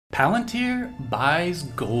Palantir buys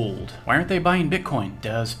gold. Why aren't they buying Bitcoin?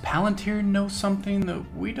 Does Palantir know something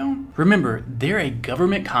that we don't? Remember, they're a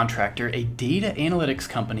government contractor, a data analytics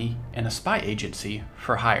company, and a spy agency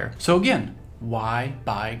for hire. So again, why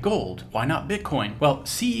buy gold? Why not Bitcoin? Well,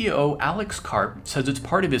 CEO Alex Karp says it's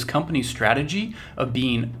part of his company's strategy of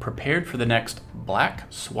being prepared for the next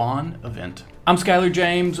Black Swan event. I'm Skylar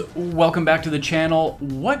James. Welcome back to the channel.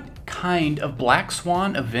 What kind of Black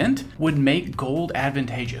Swan event would make gold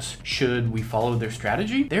advantageous? Should we follow their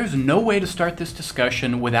strategy? There's no way to start this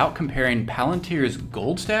discussion without comparing Palantir's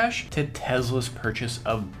gold stash to Tesla's purchase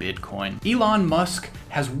of Bitcoin. Elon Musk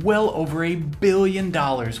has well over $1 billion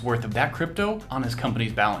worth of that crypto on his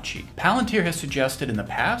company's balance sheet. Palantir has suggested in the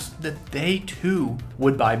past that they too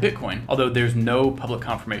would buy Bitcoin, although there's no public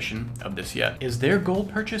confirmation of this yet. Is their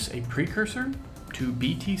gold purchase a precursor to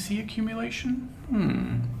BTC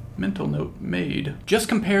accumulation? Mental note made. Just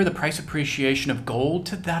compare the price appreciation of gold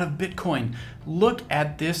to that of Bitcoin. Look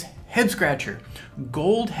at this head scratcher.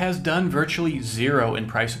 Gold has done virtually zero in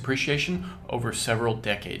price appreciation over several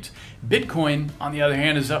decades. Bitcoin, on the other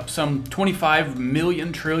hand, is up some 25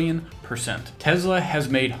 million trillion %. Tesla has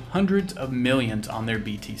made hundreds of millions on their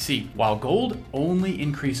BTC, while gold only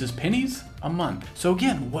increases pennies a month. So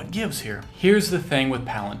again, what gives here? Here's the thing with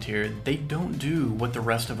Palantir, they don't do what the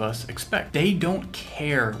rest of us expect. They don't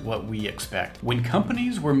care what we expect. When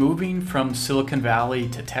companies were moving from Silicon Valley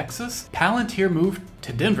to Texas, Palantir moved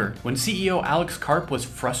to Denver. When CEO Alex Karp was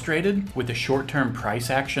frustrated with the short-term price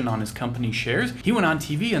action on his company's shares, he went on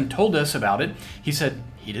TV and told us about it. He said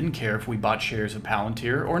he didn't care if we bought shares of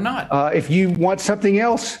Palantir or not. If you want something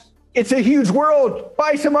else, it's a huge world.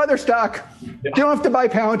 Buy some other stock. Yeah. You don't have to buy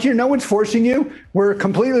Palantir. No one's forcing you. We're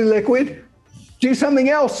completely liquid. Do something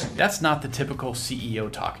else. That's not the typical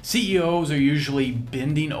CEO talk. CEOs are usually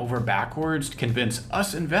bending over backwards to convince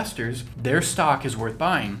us investors their stock is worth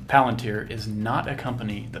buying. Palantir is not a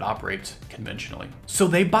company that operates conventionally. So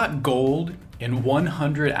they bought gold in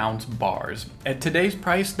 100-ounce bars. At today's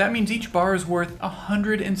price, that means each bar is worth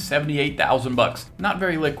 $178,000. Not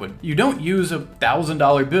very liquid. You don't use a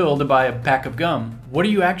 $1,000 bill to buy a pack of gum. What are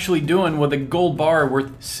you actually doing with a gold bar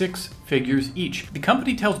worth 6 figures each? The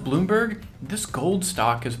company tells Bloomberg this gold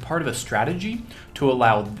stock is part of a strategy to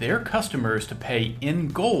allow their customers to pay in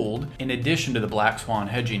gold in addition to the Black Swan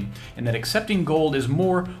hedging, and that accepting gold is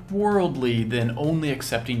more worldly than only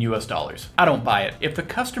accepting US dollars. I don't buy it. If the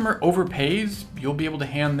customer overpays, you'll be able to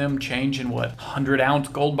hand them change in what, 100-ounce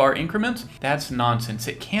gold bar increments? That's nonsense.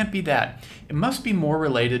 It can't be that. It must be more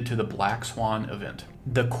related to the Black Swan event.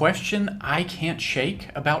 The question I can't shake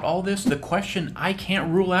about all this, the question I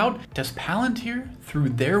can't rule out, does Palantir, through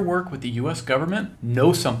their work with the US government,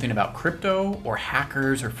 know something about crypto or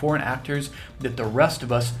hackers or foreign actors that the rest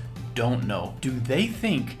of us don't know? Do they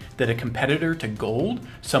think that a competitor to gold,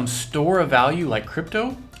 some store of value like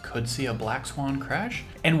crypto, could see a Black Swan crash?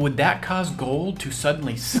 And would that cause gold to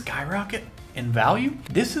suddenly skyrocket in value?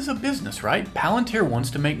 This is a business, right? Palantir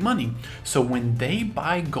wants to make money. So when they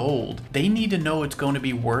buy gold, they need to know it's going to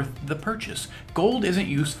be worth the purchase. Gold isn't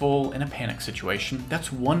useful in a panic situation.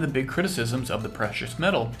 That's one of the big criticisms of the precious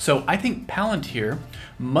metal. So I think Palantir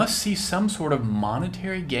must see some sort of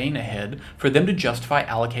monetary gain ahead for them to justify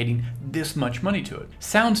allocating this much money to it.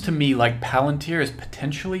 Sounds to me like Palantir is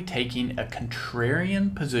potentially taking a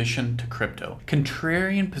contrarian position to crypto.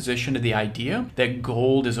 Contrarian position to the idea that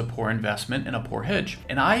gold is a poor investment and a poor hedge.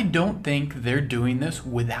 And I don't think they're doing this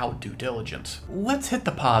without due diligence. Let's hit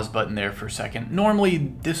the pause button there for a second.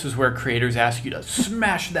 Normally, this is where creators ask you to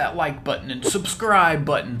smash that like button and subscribe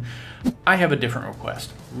button. I have a different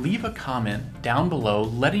request. Leave a comment down below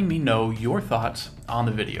letting me know your thoughts on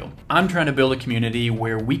the video. I'm trying to build a community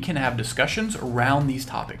where we can have discussions around these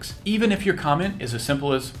topics, even if your comment is as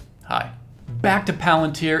simple as, hi. Back to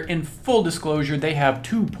Palantir. In full disclosure, they have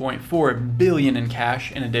 $2.4 billion in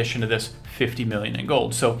cash in addition to this $50 million in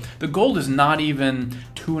gold. So the gold is not even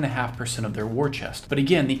 2.5% of their war chest. But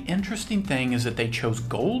again, the interesting thing is that they chose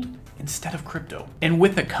gold instead of crypto. And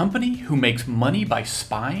with a company who makes money by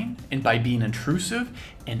spying and by being intrusive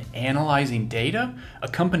and analyzing data, a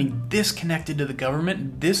company this connected to the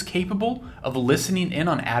government, this capable of listening in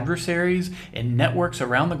on adversaries and networks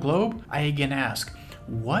around the globe, I again ask,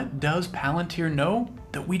 what does Palantir know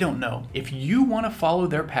that we don't know? If you want to follow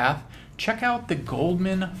their path, check out the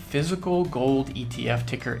Goldman Physical Gold ETF,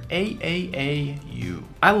 ticker AAAU.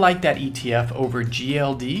 I like that ETF over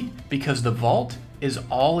GLD because the vault is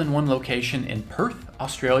all in one location in Perth,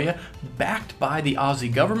 Australia, backed by the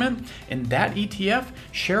Aussie government. In that ETF,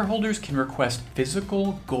 shareholders can request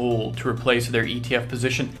physical gold to replace their ETF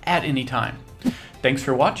position at any time. Thanks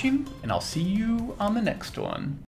for watching, and I'll see you on the next one.